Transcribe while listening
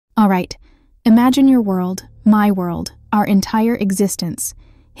All right, imagine your world, my world, our entire existence,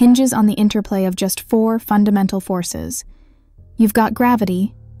 hinges on the interplay of just four fundamental forces. You've got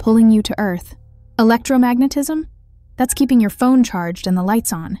gravity, pulling you to Earth. Electromagnetism? That's keeping your phone charged and the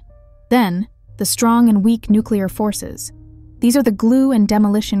lights on. Then, the strong and weak nuclear forces. These are the glue and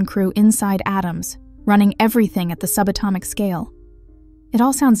demolition crew inside atoms, running everything at the subatomic scale. It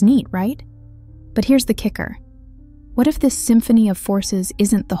all sounds neat, right? But here's the kicker. What if this symphony of forces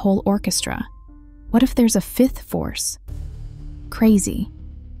isn't the whole orchestra? What if there's a fifth force? Crazy,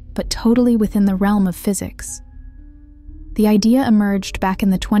 but totally within the realm of physics. The idea emerged back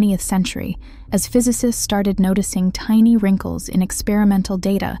in the 20th century as physicists started noticing tiny wrinkles in experimental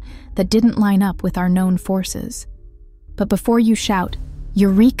data that didn't line up with our known forces. But before you shout,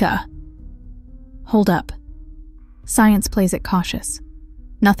 "Eureka!" hold up. Science plays it cautious.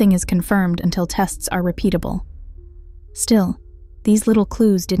 Nothing is confirmed until tests are repeatable. Still, these little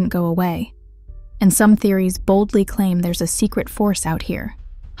clues didn't go away, and some theories boldly claim there's a secret force out here,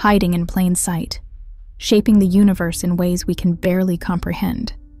 hiding in plain sight, shaping the universe in ways we can barely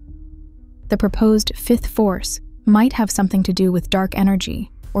comprehend. The proposed fifth force might have something to do with dark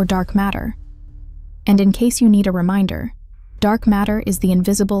energy or dark matter. And in case you need a reminder, dark matter is the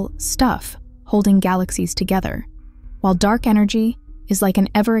invisible stuff holding galaxies together, while dark energy is like an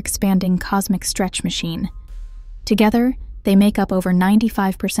ever-expanding cosmic stretch machine. Together, they make up over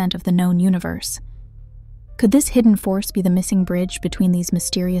 95% of the known universe. Could this hidden force be the missing bridge between these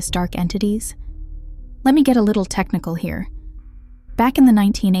mysterious dark entities? Let me get a little technical here. Back in the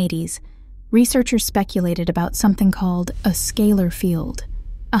 1980s, researchers speculated about something called a scalar field,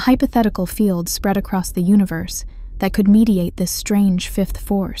 a hypothetical field spread across the universe that could mediate this strange fifth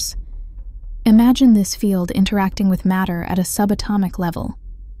force. Imagine this field interacting with matter at a subatomic level,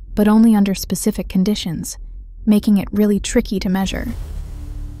 but only under specific conditions, making it really tricky to measure.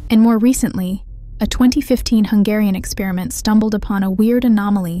 And more recently, a 2015 Hungarian experiment stumbled upon a weird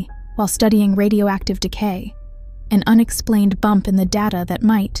anomaly while studying radioactive decay, an unexplained bump in the data that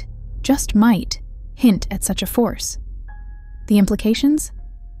might, just might, hint at such a force. The implications?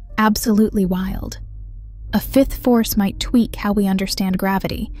 Absolutely wild. A fifth force might tweak how we understand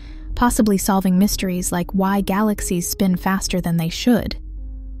gravity, possibly solving mysteries like why galaxies spin faster than they should.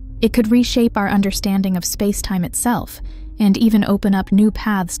 It could reshape our understanding of space-time itself, and even open up new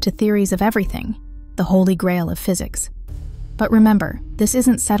paths to theories of everything, the holy grail of physics. But remember, this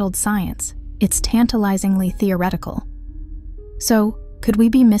isn't settled science, it's tantalizingly theoretical. So, could we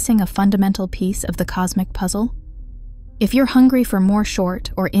be missing a fundamental piece of the cosmic puzzle? If you're hungry for more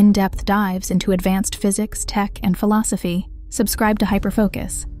short or in-depth dives into advanced physics, tech, and philosophy, subscribe to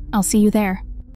Hyperfocus. I'll see you there.